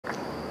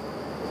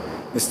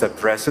Mr.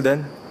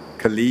 President,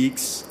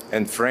 colleagues,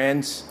 and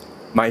friends,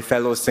 my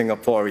fellow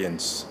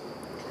Singaporeans,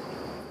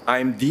 I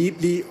am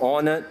deeply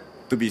honored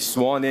to be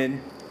sworn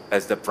in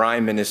as the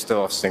Prime Minister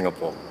of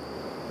Singapore.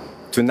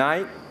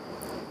 Tonight,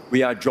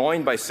 we are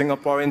joined by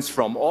Singaporeans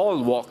from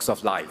all walks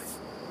of life.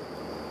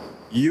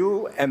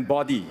 You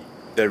embody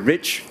the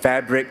rich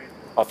fabric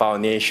of our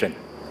nation.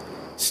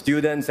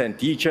 Students and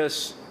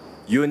teachers,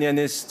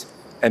 unionists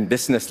and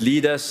business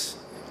leaders,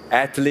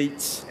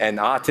 athletes and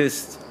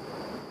artists,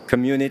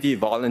 community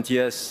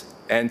volunteers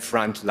and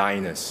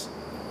frontliners.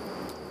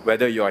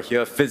 Whether you are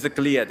here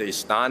physically at the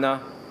Istana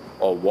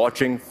or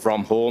watching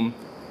from home,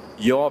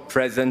 your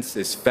presence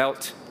is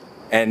felt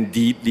and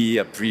deeply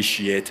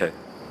appreciated.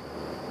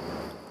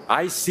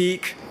 I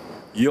seek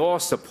your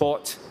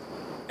support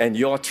and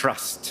your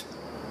trust.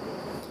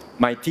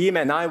 My team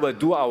and I will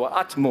do our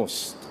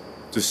utmost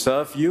to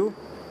serve you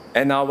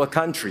and our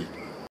country.